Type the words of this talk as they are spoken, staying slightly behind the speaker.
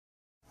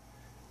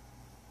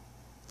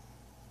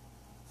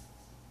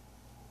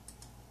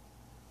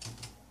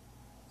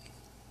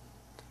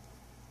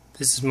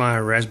This is my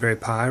Raspberry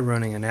Pi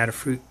running an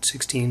Adafruit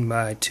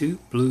 16:2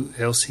 blue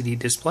LCD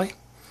display.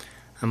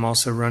 I'm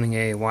also running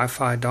a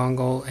Wi-Fi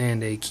dongle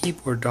and a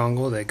keyboard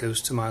dongle that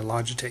goes to my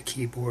Logitech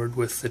keyboard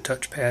with the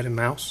touchpad and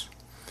mouse.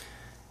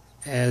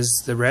 As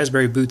the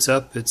Raspberry boots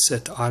up, it's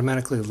set to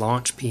automatically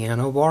launch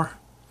Pianobar,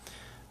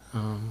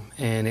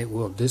 and it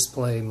will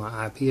display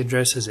my IP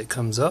address as it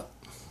comes up,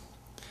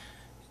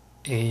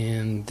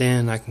 and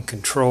then I can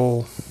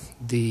control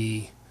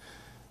the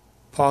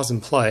pause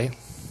and play.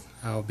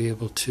 I'll be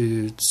able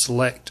to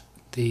select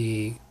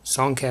the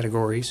song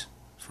categories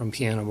from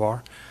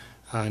Pianobar,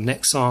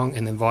 next song,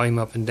 and then volume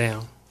up and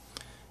down.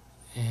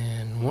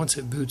 And once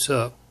it boots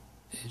up,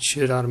 it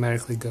should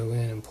automatically go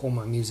in and pull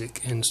my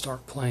music and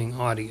start playing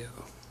audio.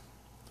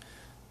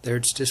 There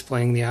it's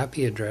displaying the IP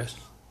address.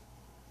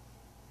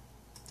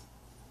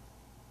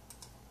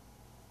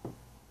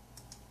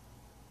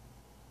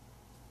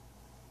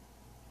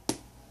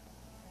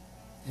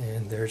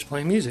 And there it's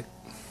playing music.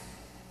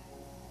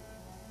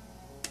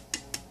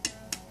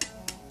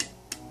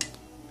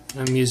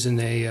 I'm using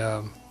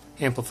a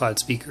amplified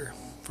speaker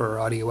for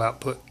audio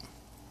output.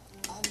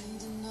 I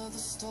need another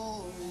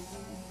story,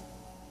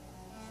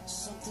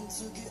 something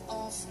to get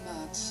off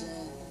my chest.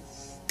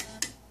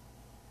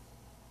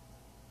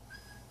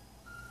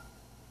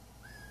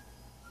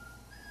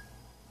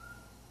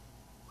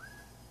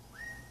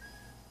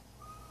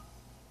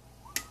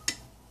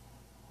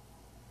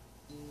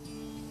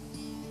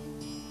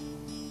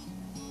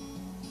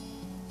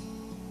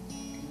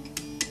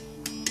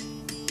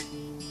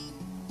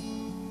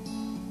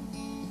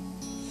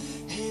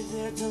 Hey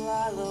there,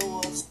 Delilah,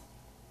 what's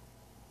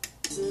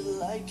it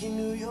like in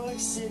New York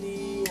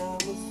City? I'm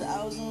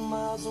 1,000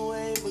 miles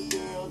away, but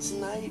girl,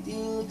 tonight you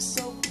look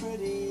so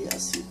pretty.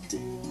 Yes, you do.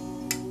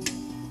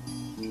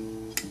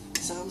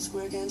 Times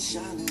Square can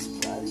shine as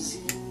bright as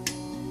you.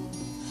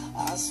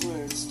 I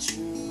swear it's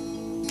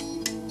true.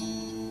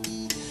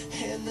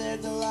 Hey there,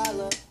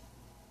 Delilah.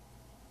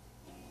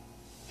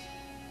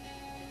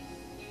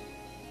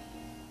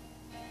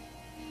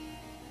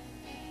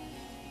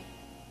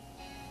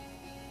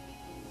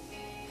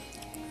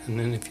 And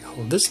then if you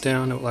hold this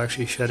down, it will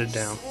actually shut it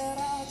down.